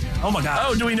 captain. Oh my gosh.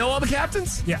 Oh, do we know all the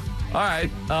captains? Yeah. All right.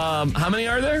 How many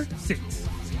are there? 6.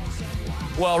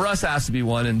 Well, Russ has to be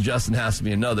one, and Justin has to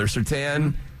be another.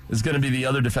 Surtain is going to be the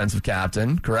other defensive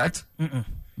captain, correct? Mm-mm.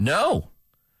 No,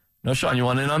 Sean, you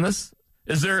want in on this?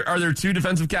 Are there 2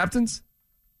 defensive captains?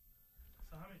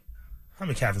 How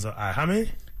many captains are How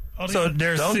many? So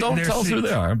there's don't tell us who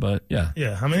they are, but yeah.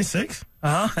 Yeah, how many? 6?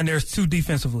 And there's 2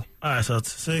 defensively. All right, so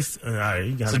it's 6. All right,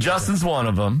 you got. So Justin's one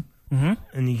of them.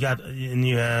 Mm-hmm. And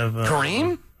you have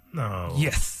Kareem? No.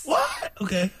 Yes. What?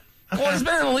 Okay. Well, he's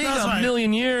been in the league a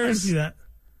million years. I see that.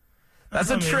 That's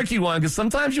a tricky one because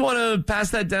sometimes you want to pass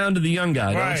that down to the young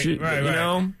guy, don't you? Right. You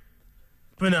know.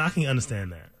 But no, I can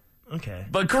understand that. Okay.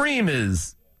 But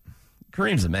Kareem's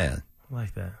a man. I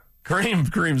like that.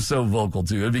 Kareem's so vocal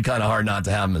too. It'd be kind of hard not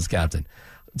to have him as captain.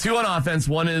 2 on offense.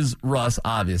 One is Russ,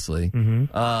 obviously.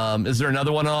 Mm-hmm. Is there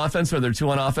another one on offense? Or are there 2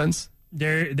 on offense?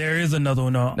 There is another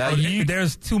one on.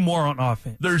 There's 2 more on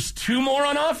offense. There's 2 more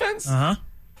on offense? Uh-huh.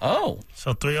 Oh.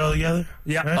 So 3 altogether?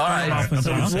 Yeah. Right? All right.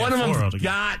 One of them's altogether.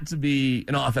 got to be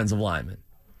an offensive lineman.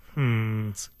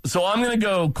 So I'm going to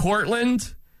go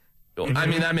Cortland. Mm-hmm. I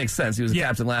mean, that makes sense. He was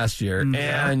captain last year.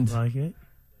 And I like it.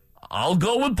 I'll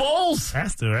go with Bowles.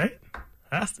 Has to, right?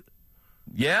 Has to.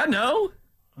 Yeah, no?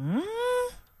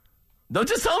 Don't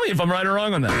just tell me if I'm right or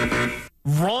wrong on that.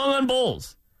 Wrong on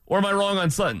Bowles. Or am I wrong on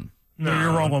Sutton? No,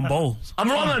 you're wrong on Bowles. I'm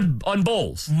wrong on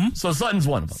Bowles. Mm-hmm. So Sutton's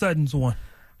one of them. Sutton's one.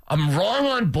 I'm wrong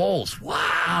on Bowles.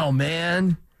 Wow,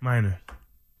 man. Minor.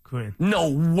 Quinn. No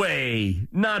way.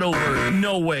 Not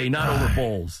over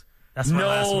Bowles. That's my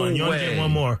last one. You only get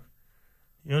one more.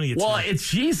 You only get 2. Well,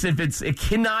 it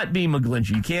cannot be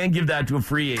McGlinchey. You can't give that to a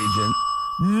free agent.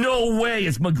 No way.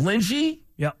 It's McGlinchey?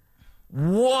 Yep.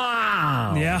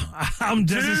 Wow. Yeah. I'm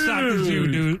just as shocked as you,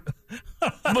 dude.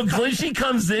 McGlinchey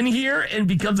comes in here and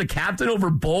becomes a captain over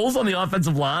Bowles on the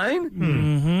offensive line?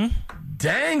 Mm-hmm.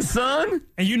 Dang, son.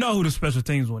 And you know who the special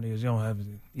teams one is. You don't have to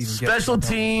even special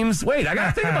teams. Wait, I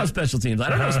got to think about special teams. I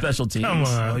don't know special teams. Come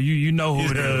on. Oh, you know who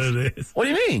it is. What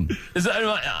do you mean? Is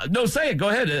that, no, say it. Go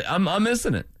ahead. I'm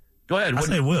missing it. Go ahead. I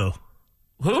say Will.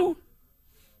 Who?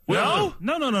 Will?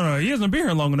 No. He hasn't been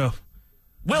here long enough.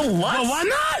 Will Lutz? Well, why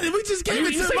not? We just gave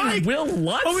it to Mike. Will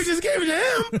Lutz? Oh, we just gave it to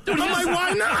him. Dude, I'm like,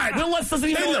 why not? Will Lutz doesn't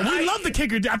even know. We love the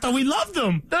kicker. I thought we loved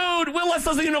them. Dude, Will Lutz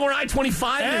doesn't even know where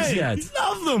I-25 is yet. We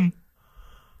love them.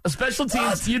 A special teams?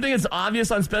 What? Do you think it's obvious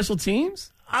on special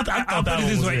teams? I thought I'll that put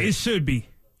it this way. It should be.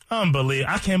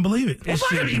 Unbelievable. I can't believe it. It's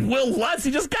not going to be Will Lutz.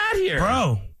 He just got here.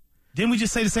 Bro, didn't we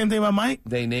just say the same thing about Mike?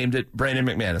 They named it. Brandon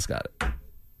McManus got it.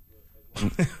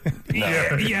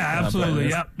 No. Yeah, absolutely.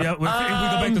 Yep. If we go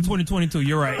back to 2022,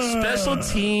 you're right. Special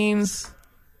teams.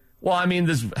 Well, I mean,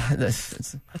 is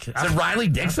it Riley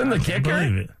Dixon, the kicker?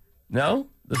 Believe it. No?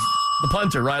 The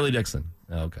punter, Riley Dixon.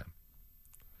 Okay.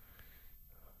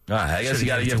 All right, I guess you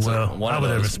got to give Will. one of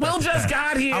those. Will just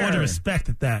got here. I would have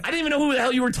respected that. I didn't even know who the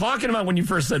hell you were talking about when you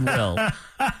first said Will.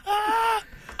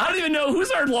 I don't even know who's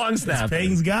our long snapper.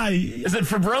 Payton's guy. Is it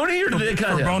Fabroni or did they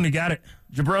cut him? Fabroni got it.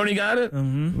 Jabroni got it?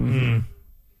 Mm-hmm.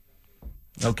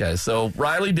 Okay, so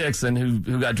Riley Dixon,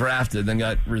 who got drafted, then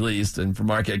got released, and from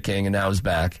Marquette King, and now is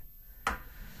back.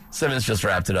 Simmons just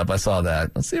wrapped it up. I saw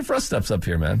that. Let's see if Russ steps up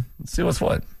here, man. Let's see what's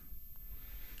what.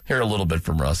 Hear a little bit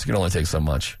from Russ. You can only take so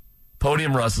much.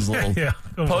 Podium Russ is a little. Yeah,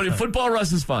 football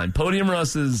Russ is fine. Podium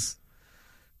Russ is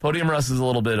a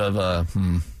little bit of a.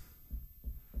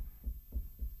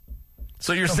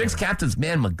 So your 6 captains,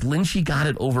 man. McGlinchey got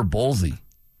it over Bowlesy.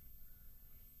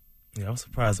 Yeah, I was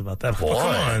surprised about that. Boy. Come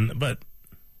on, but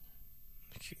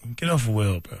get off of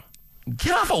Will, bro.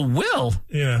 Get off of Will.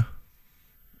 Yeah.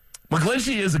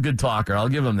 McGlinchey is a good talker. I'll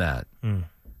give him that.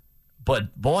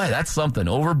 But boy, that's something.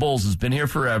 Over Bowles has been here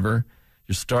forever.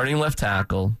 You're starting left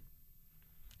tackle.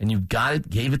 And you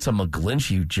gave it to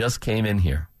McGlinchey, who just came in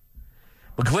here.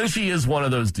 McGlinchey is one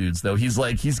of those dudes, though. He's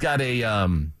got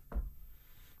a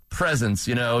presence,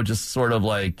 just sort of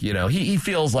like, he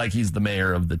feels like he's the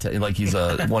mayor of like he's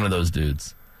one of those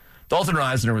dudes. Dalton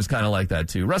Reisner was kind of like that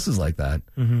too. Russ is like that.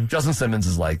 Justin Simmons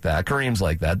is like that. Kareem's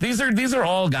like that. These are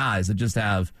all guys that just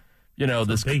have,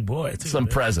 this big boy, too, some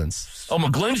man. presence. Oh,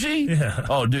 McGlinchey? Yeah.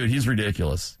 Oh, dude, he's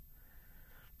ridiculous.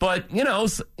 But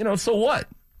so what?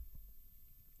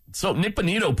 So Nick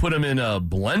Bonito put him in a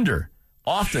blender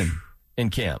often in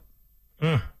camp.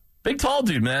 Big tall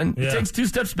dude, man. Yeah. He takes 2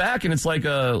 steps back and it's like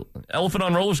a elephant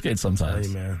on roller skates sometimes.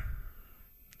 Hey, man.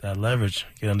 That leverage.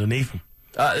 Get underneath him.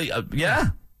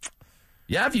 Yeah.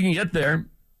 Yeah, if you can get there.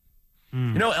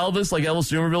 Elvis, like Elvis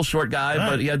Dumerville, short guy,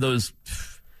 but he had those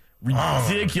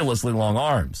ridiculously long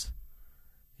arms.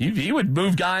 He would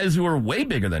move guys who were way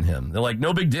bigger than him. They're like,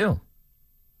 no big deal.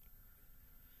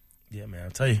 Yeah, man,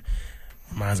 I'll tell you.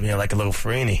 Reminds me of like a little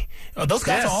Freeney. Oh, those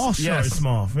guys are all short and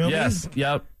small. Feel me? Yes,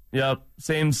 yep.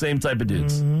 Same type of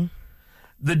dudes.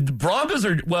 The Broncos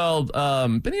are,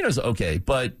 Benito's okay,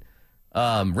 but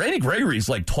Randy Gregory's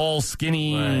like tall,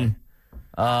 skinny. Right.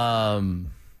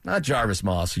 Not Jarvis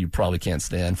Moss, who you probably can't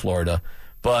stand, Florida.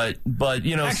 But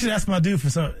actually, that's my dude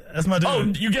that's my dude. Oh,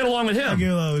 you get along with him? I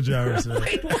get along with Jarvis.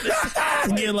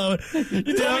 Get along.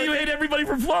 You told me you hate everybody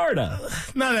from Florida.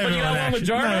 Not everyone. But you got along with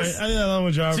Jarvis? No, I got along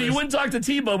with Jarvis. So you wouldn't talk to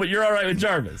Tebow, but you're all right with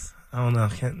Jarvis? I don't know.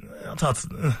 I'll talk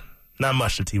to, not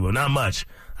much to Tebow. Not much.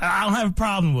 I don't have a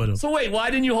problem with him. So wait, why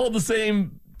didn't you hold the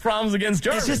same problems against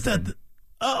Jarvis? It's just that.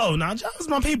 Jarvis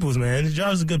my peoples, man.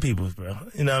 Jarvis is good peoples, bro.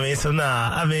 You know what I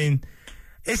mean? So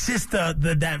it's just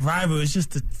that rival. It's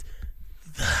just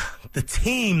the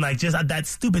team, like just that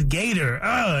stupid Gator.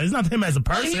 It's not him as a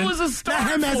person. He was a star. Not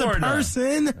him as a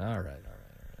person. All right.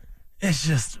 It's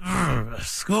just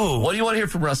school. What do you want to hear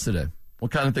from Russ today? What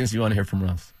kind of things do you want to hear from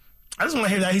Russ? I just want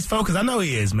to hear that he's focused. I know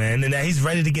he is, man, and that he's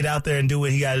ready to get out there and do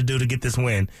what he got to do to get this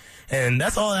win. And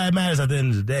that's all that matters at the end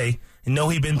of the day. You know,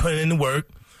 he's been putting in the work.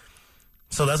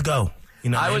 So let's go.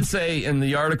 I would say in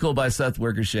the article by Seth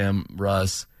Wickersham,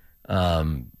 Russ,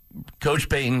 Coach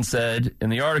Payton said in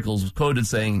the article, was quoted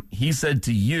saying, he said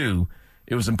to you,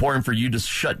 it was important for you to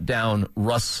shut down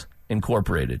Russ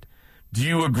Incorporated. Do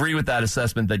you agree with that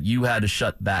assessment that you had to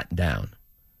shut that down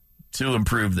to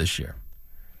improve this year?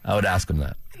 I would ask him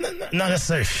that. Not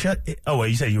necessarily shut it. Oh, wait,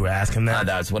 you said you were asking that?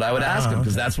 That's what I would ask him,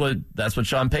 because that's what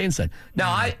Sean Payton said.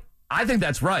 Now, I think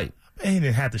that's right. He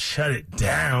didn't have to shut it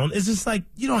down. It's just like,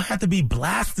 you don't have to be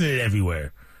blasting it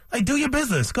everywhere. Like, do your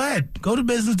business. Go ahead. Go to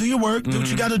business. Do your work. Do what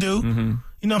you got to do.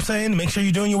 You know what I'm saying? Make sure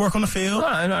you're doing your work on the field. All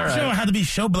right. You don't have to be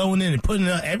show blowing in and putting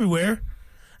it everywhere.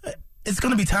 It's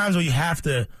going to be times where you have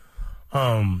to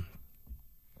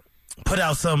put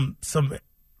out some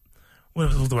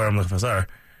what's the word I'm looking for? Sorry.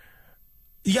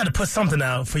 You got to put something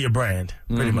out for your brand,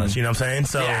 pretty much. You know what I'm saying?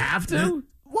 So you have to?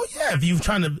 Well, yeah. If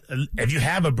you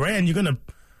have a brand, you're going to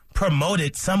promote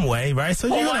it some way, right? So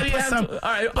you're going to put something. All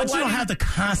right, but you don't have to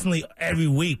constantly every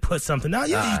week put something out.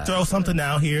 You throw something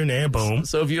out here and there, boom.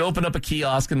 So if you open up a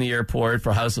kiosk in the airport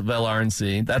for House of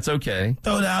LRNC, that's okay.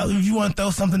 Throw it out. If you want to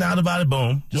throw something out about it,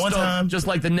 boom. One time. Just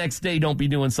like the next day, don't be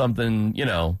doing something,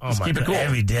 just keep it cool.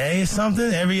 Every day is something.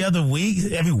 Every other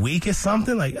week. Every week is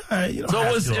something. Like, all right, you don't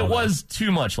have to do all it was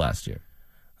too much last year.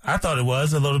 I thought it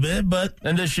was a little bit, but.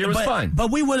 And this year was fine. But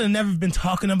we would have never been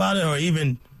talking about it or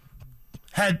even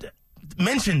had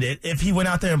mentioned it if he went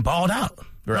out there and balled out.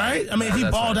 Right? I mean, if he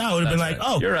balled out, it would have been like,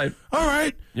 oh, you're right. All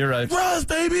right. You're right. Russ,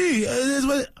 baby.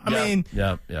 I mean,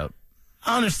 I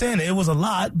understand it. It was a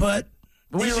lot, but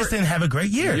we just didn't have a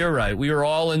great year. You're right. We were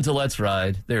all into Let's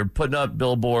Ride. They were putting up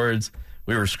billboards.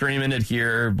 We were screaming it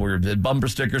here. We did bumper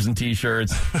stickers and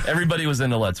T-shirts. Everybody was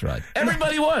into Let's Ride.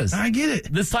 Everybody was. I get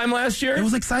it. This time last year? It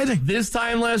was exciting. This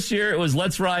time last year, it was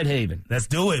Let's Ride Haven. Let's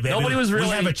do it, baby. Nobody was really...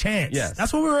 We have a chance. Yes.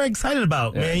 That's what we were excited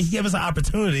about, man. He gave us an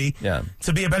opportunity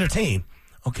to be a better team.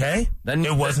 Okay? Then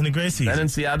it wasn't a great season. Then in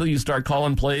Seattle, you start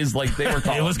calling plays like they were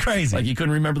calling. It was crazy. Like you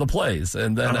couldn't remember the plays.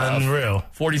 And then unreal.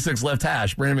 46 left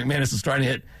hash. Brandon McManus is trying to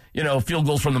hit, field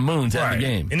goals from the moon to end the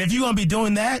game. And if you're going to be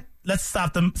doing that, let's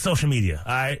stop the social media,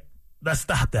 all right? Let's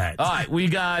stop that. All right,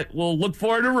 we'll look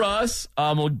forward to Russ.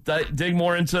 We'll dig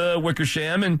more into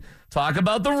Wickersham and talk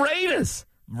about the Raiders.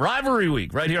 Rivalry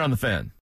week right here on The Fan.